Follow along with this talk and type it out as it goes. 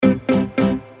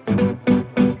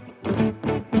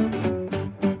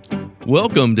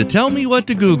Welcome to Tell Me What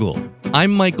to Google.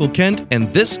 I'm Michael Kent,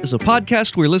 and this is a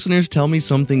podcast where listeners tell me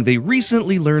something they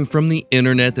recently learned from the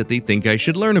internet that they think I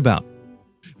should learn about.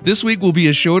 This week will be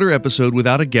a shorter episode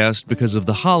without a guest because of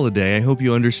the holiday. I hope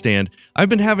you understand. I've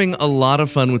been having a lot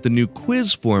of fun with the new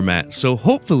quiz format, so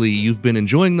hopefully you've been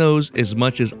enjoying those as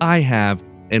much as I have,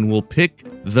 and we'll pick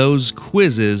those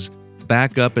quizzes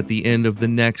back up at the end of the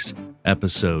next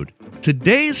episode.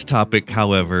 Today's topic,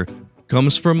 however,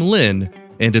 comes from Lynn,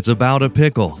 and it's about a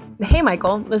pickle. Hey,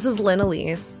 Michael. This is Lynn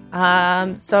Elise.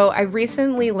 So I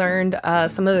recently learned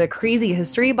some of the crazy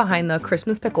history behind the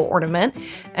Christmas pickle ornament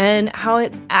and how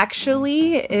it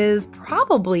actually is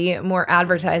probably more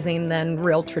advertising than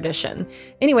real tradition.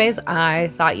 Anyways,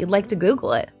 I thought you'd like to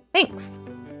Google it. Thanks.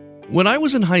 When I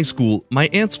was in high school, my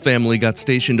aunt's family got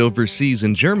stationed overseas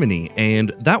in Germany,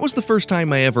 and that was the first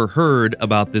time I ever heard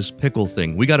about this pickle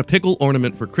thing. We got a pickle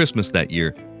ornament for Christmas that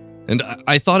year, and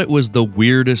I thought it was the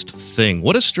weirdest thing.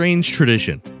 What a strange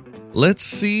tradition. Let's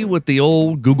see what the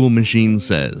old Google machine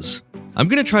says. I'm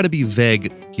going to try to be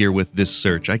vague here with this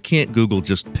search. I can't Google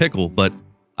just pickle, but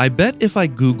I bet if I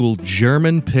Google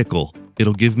German pickle,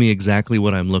 it'll give me exactly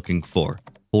what I'm looking for.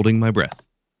 Holding my breath.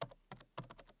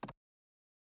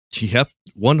 Yep,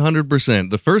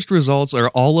 100%. The first results are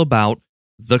all about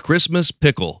the Christmas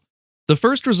pickle. The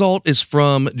first result is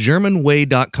from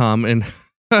GermanWay.com, and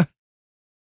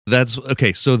that's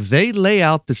okay. So they lay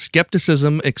out the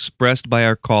skepticism expressed by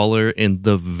our caller in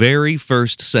the very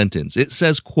first sentence. It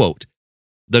says, quote,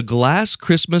 "The glass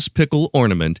Christmas pickle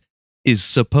ornament is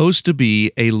supposed to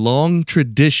be a long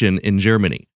tradition in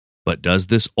Germany. But does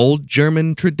this old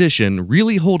German tradition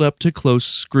really hold up to close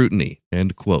scrutiny?"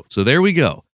 End quote. So there we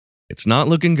go. It's not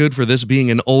looking good for this being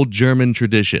an old German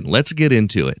tradition. Let's get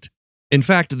into it. In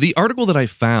fact, the article that I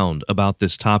found about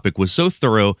this topic was so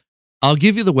thorough, I'll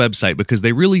give you the website because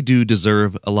they really do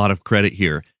deserve a lot of credit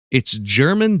here. It's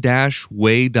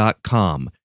German-way.com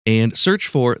and search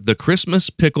for the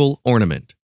Christmas pickle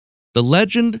ornament. The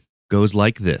legend goes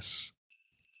like this.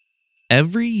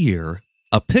 Every year,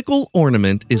 a pickle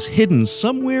ornament is hidden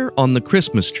somewhere on the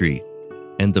Christmas tree,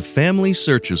 and the family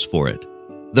searches for it.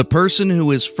 The person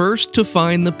who is first to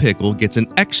find the pickle gets an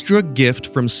extra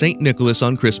gift from St. Nicholas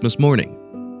on Christmas morning.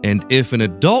 And if an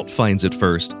adult finds it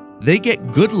first, they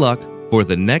get good luck for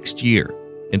the next year.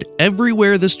 And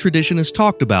everywhere this tradition is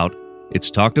talked about, it's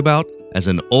talked about as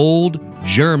an old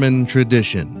German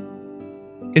tradition.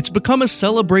 It's become a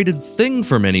celebrated thing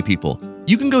for many people.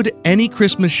 You can go to any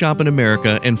Christmas shop in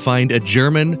America and find a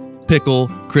German pickle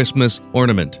Christmas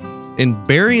ornament. In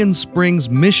Berrien Springs,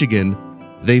 Michigan,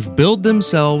 they've billed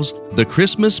themselves the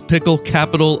Christmas pickle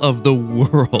capital of the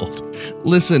world.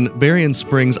 Listen, Berrien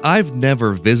Springs, I've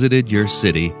never visited your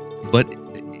city, but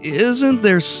isn't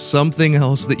there something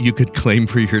else that you could claim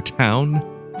for your town?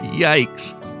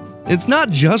 Yikes. It's not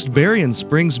just Berrien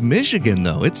Springs, Michigan,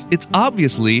 though. It's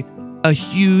obviously a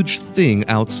huge thing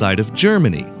outside of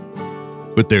Germany.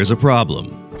 But there's a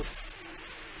problem.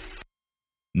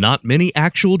 Not many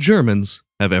actual Germans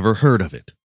have ever heard of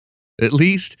it. At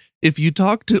least, if you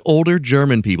talk to older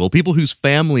German people whose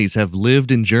families have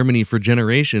lived in Germany for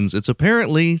generations, it's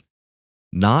apparently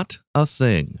not a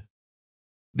thing.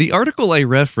 The article I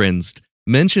referenced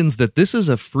mentions that this is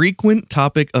a frequent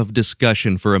topic of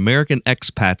discussion for American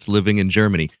expats living in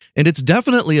Germany, and it's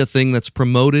definitely a thing that's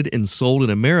promoted and sold in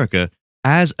America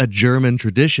as a German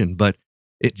tradition, but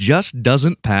it just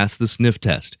doesn't pass the sniff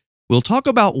test. We'll talk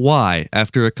about why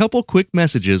after a couple quick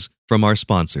messages from our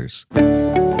sponsors.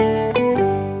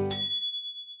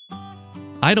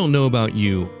 I don't know about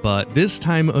you, but this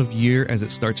time of year, as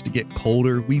it starts to get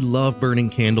colder, we love burning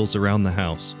candles around the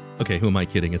house. Okay, who am I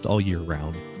kidding? It's all year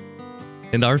round.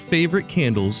 And our favorite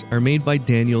candles are made by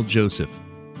Daniel Joseph.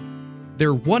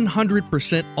 They're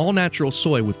 100% all-natural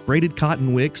soy with braided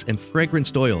cotton wicks and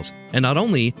fragranced oils. And not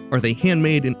only are they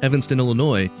handmade in Evanston,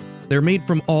 Illinois, they're made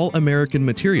from all American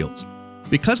materials.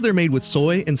 Because they're made with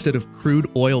soy instead of crude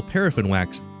oil paraffin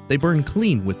wax, they burn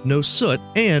clean with no soot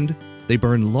and they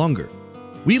burn longer.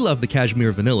 We love the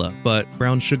cashmere vanilla, but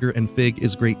brown sugar and fig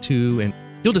is great too, and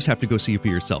you'll just have to go see it for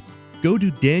yourself. Go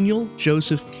to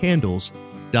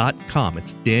DanielJosephCandles.com.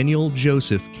 It's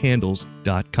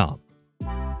DanielJosephCandles.com.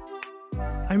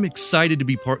 I'm excited to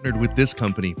be partnered with this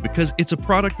company because it's a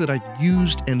product that I've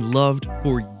used and loved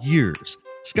for years.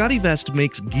 Scotty Vest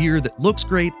makes gear that looks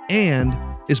great and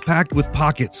is packed with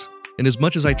pockets. And as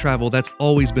much as I travel, that's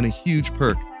always been a huge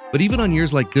perk. But even on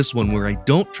years like this one where I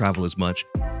don't travel as much,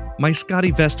 my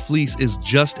Scotty Vest fleece is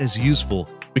just as useful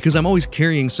because I'm always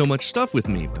carrying so much stuff with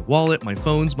me. My wallet, my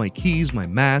phones, my keys, my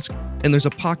mask, and there's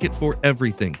a pocket for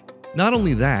everything. Not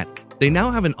only that, They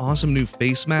now have an awesome new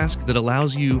face mask that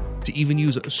allows you to even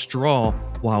use a straw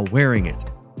while wearing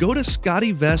it. Go to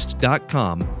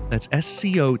scottevest.com, that's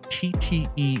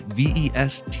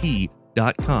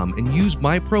SCOTTEVEST.com, and use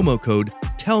my promo code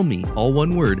TELLME, all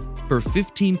one word, for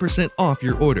 15% off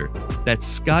your order.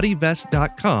 That's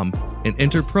scottevest.com and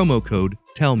enter promo code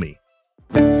TELLME.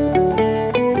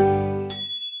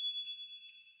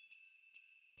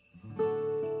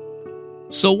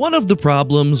 So one of the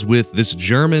problems with this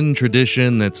German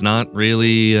tradition that's not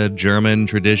really a German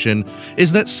tradition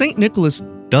is that St. Nicholas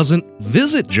doesn't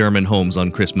visit German homes on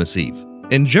Christmas Eve.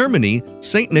 In Germany,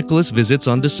 St. Nicholas visits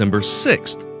on December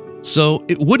 6th, so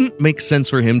it wouldn't make sense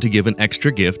for him to give an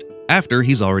extra gift after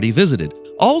he's already visited.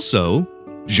 Also,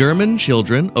 German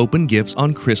children open gifts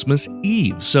on Christmas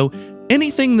Eve, so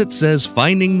anything that says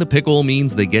finding the pickle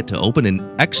means they get to open an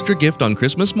extra gift on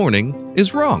Christmas morning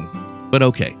is wrong. But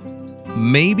okay.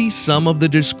 Maybe some of the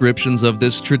descriptions of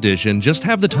this tradition just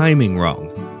have the timing wrong.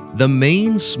 The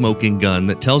main smoking gun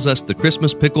that tells us the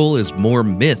Christmas pickle is more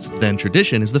myth than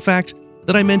tradition is the fact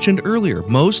that I mentioned earlier.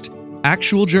 Most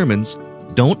actual Germans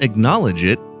don't acknowledge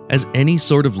it as any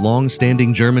sort of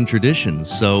long-standing German tradition,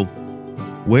 so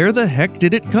where the heck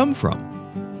did it come from?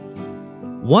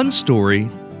 One story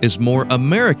is more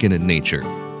American in nature.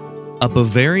 A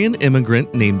Bavarian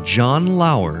immigrant named John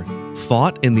Lauer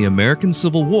fought in the American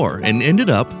Civil War and ended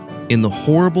up in the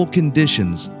horrible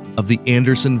conditions of the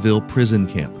Andersonville prison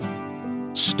camp.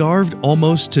 Starved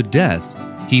almost to death,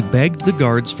 he begged the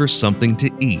guards for something to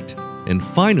eat and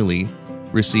finally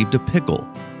received a pickle,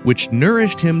 which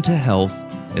nourished him to health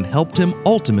and helped him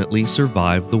ultimately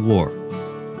survive the war.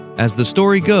 As the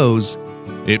story goes,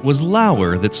 it was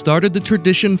Lauer that started the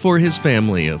tradition for his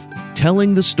family of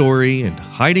telling the story and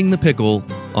hiding the pickle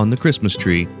on the Christmas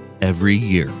tree every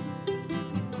year.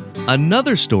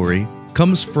 Another story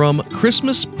comes from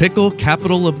Christmas pickle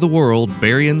capital of the world,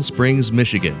 Berrien Springs,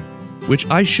 Michigan, which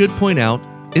I should point out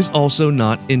is also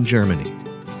not in Germany.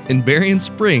 In Berrien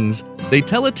Springs, they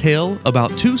tell a tale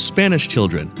about two Spanish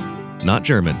children, not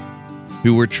German,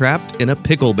 who were trapped in a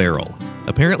pickle barrel.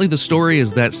 Apparently the story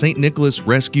is that St. Nicholas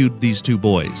rescued these two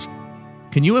boys.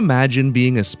 Can you imagine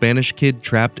being a Spanish kid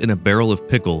trapped in a barrel of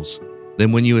pickles?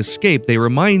 Then when you escape, they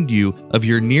remind you of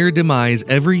your near demise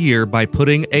every year by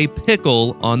putting a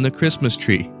pickle on the Christmas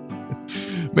tree.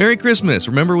 Merry Christmas!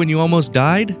 Remember when you almost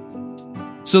died?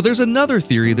 So there's another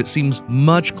theory that seems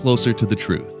much closer to the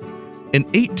truth. In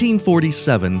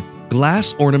 1847,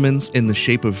 glass ornaments in the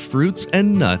shape of fruits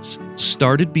and nuts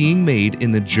started being made in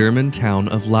the German town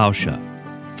of Lauscha.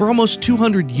 For almost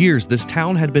 200 years, this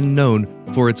town had been known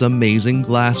for its amazing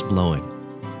glass blowing.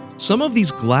 Some of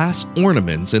these glass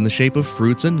ornaments in the shape of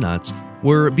fruits and nuts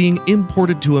were being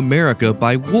imported to America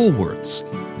by Woolworths.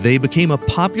 They became a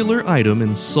popular item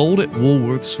and sold at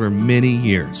Woolworths for many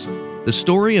years. The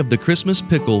story of the Christmas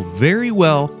pickle very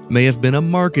well may have been a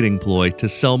marketing ploy to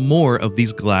sell more of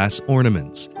these glass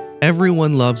ornaments.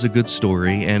 Everyone loves a good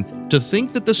story, and to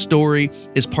think that the story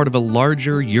is part of a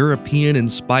larger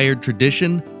European-inspired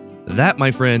tradition, that,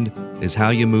 my friend, is how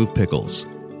you move pickles.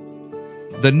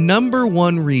 The number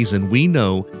one reason we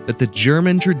know that the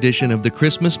German tradition of the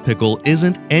Christmas pickle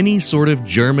isn't any sort of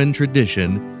German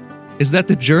tradition is that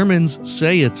the Germans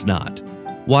say it's not.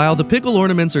 While the pickle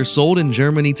ornaments are sold in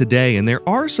Germany today, and there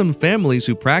are some families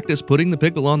who practice putting the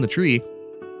pickle on the tree,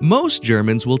 most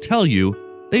Germans will tell you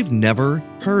they've never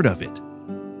heard of it.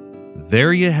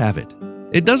 There you have it.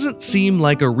 It doesn't seem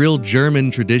like a real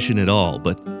German tradition at all,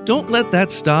 but don't let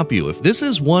that stop you. If this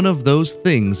is one of those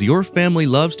things your family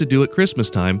loves to do at Christmas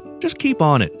time, just keep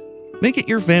on it. Make it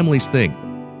your family's thing.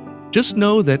 Just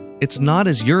know that it's not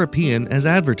as European as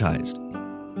advertised.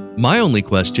 My only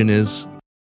question is,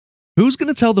 who's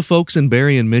going to tell the folks in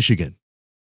Berrien, Michigan?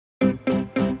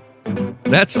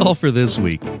 That's all for this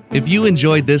week. If you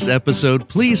enjoyed this episode,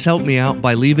 please help me out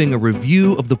by leaving a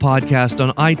review of the podcast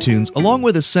on iTunes, along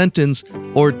with a sentence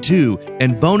or two,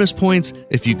 and bonus points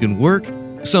if you can work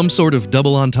some sort of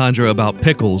double entendre about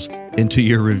pickles into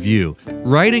your review.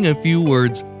 Writing a few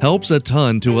words helps a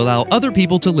ton to allow other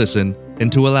people to listen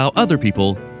and to allow other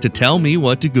people to tell me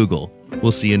what to Google.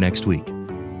 We'll see you next week.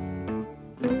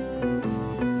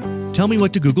 Tell Me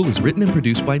What to Google is written and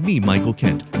produced by me, Michael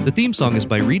Kent. The theme song is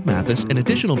by Reed Mathis, and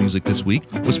additional music this week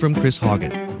was from Chris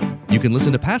Hagen. You can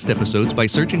listen to past episodes by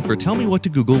searching for Tell Me What to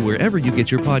Google wherever you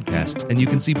get your podcasts, and you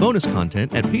can see bonus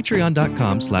content at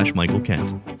patreon.com/Michael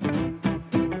Kent.